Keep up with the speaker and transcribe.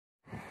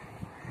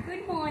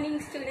Good morning,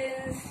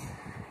 students.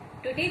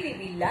 Today we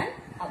will learn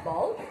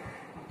about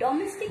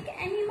domestic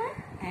animal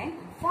and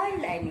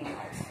wild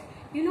animals.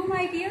 You know,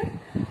 my dear,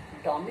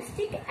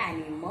 domestic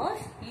animals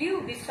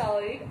live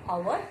beside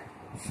our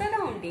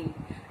surrounding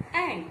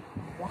and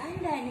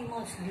wild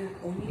animals live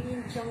only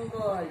in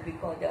jungle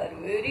because they are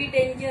very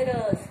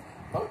dangerous.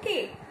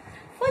 Okay,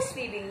 first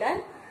we will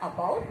learn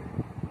about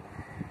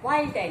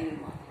wild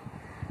animal.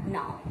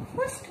 Now,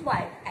 first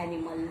wild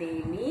animal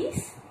name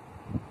is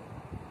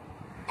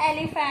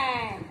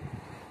elephant.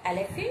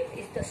 Elephant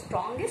is the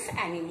strongest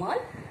animal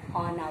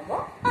on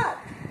our earth.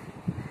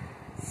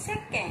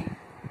 Second,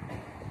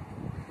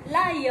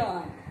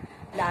 lion.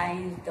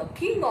 Lion is the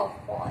king of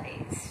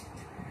forest.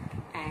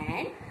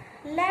 And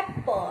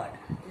leopard.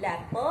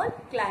 Leopard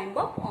climb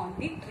up on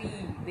the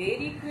tree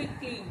very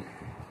quickly.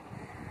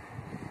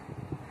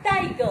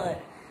 Tiger.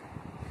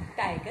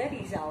 Tiger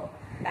is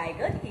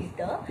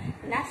the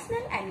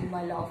national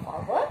animal of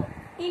our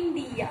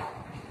India.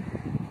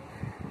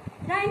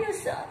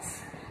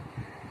 Rhinoceros.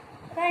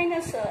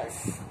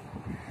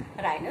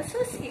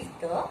 Rhinoceros is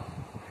the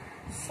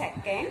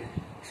second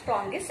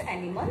strongest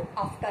animal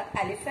after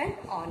elephant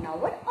on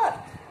our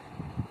earth.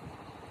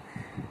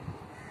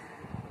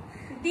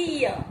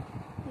 Deer.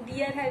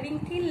 Deer having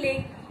thin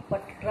leg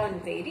but run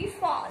very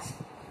fast.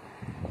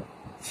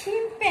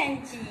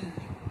 Chimpanzee.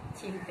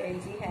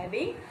 Chimpanzee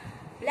having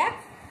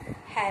black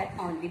hair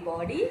on the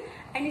body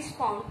and is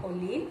found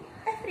only in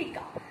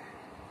Africa.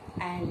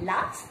 And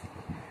last,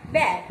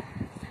 bear.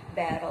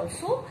 Bear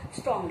also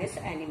strongest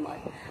animal.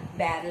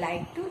 Bear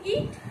like to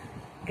eat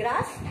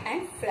grass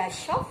and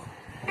flesh of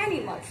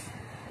animals.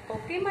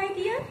 Okay, my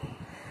dear,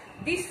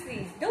 this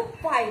is the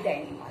wild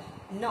animal.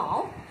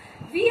 Now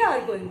we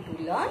are going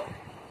to learn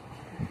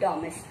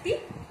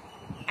domestic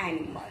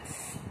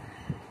animals.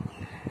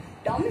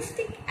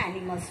 Domestic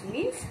animals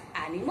means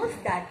animals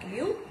that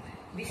live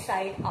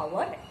beside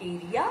our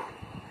area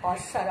or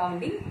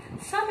surrounding.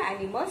 Some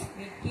animals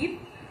we keep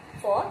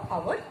for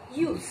our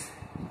use.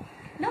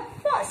 Now,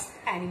 first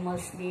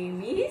animal's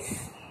name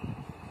is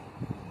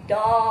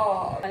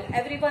dog.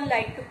 Everyone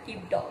like to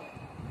keep dog.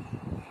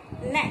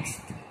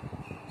 Next,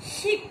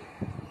 sheep.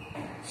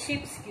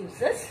 Sheep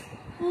gives us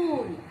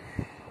wool.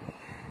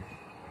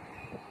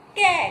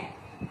 Cat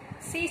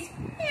says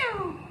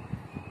meow.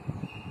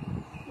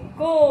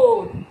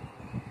 Goat.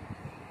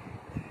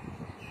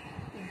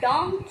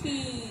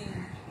 Donkey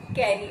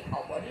carry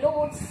our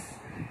loads.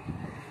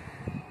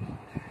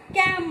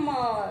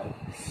 Camel,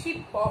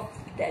 sheep of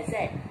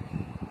desert.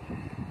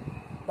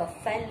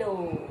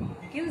 Buffalo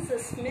gives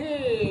us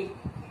milk.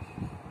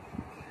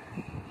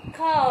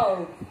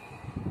 Cow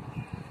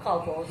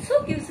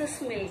also gives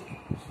us milk.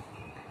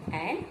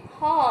 And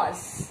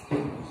horse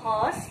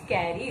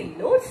carry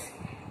loads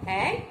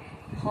and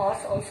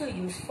horse also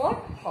used for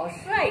horse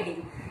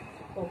riding.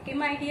 Okay,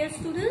 my dear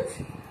students,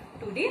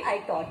 today I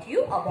taught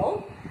you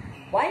about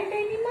wild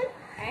animal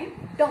and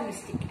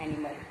domestic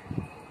animal.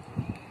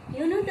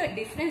 You know the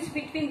difference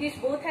between these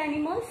both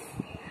animals?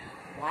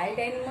 Wild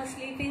animals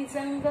live in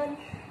jungle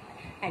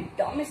and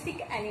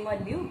domestic animal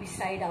live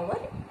beside our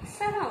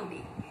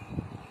surrounding.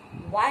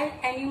 Wild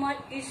animal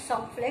eat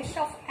some flesh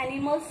of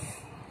animals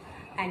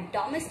and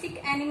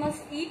domestic animals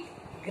eat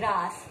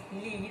grass,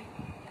 leaf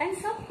and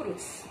some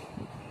fruits.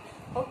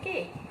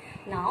 Okay,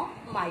 now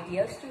my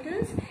dear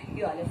students,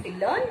 you all have to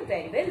learn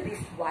very well this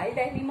wild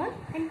animal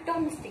and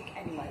domestic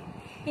animal.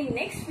 In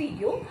next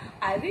video,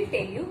 I will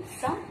tell you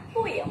some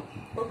poem.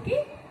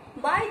 Okay,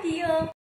 bye dear.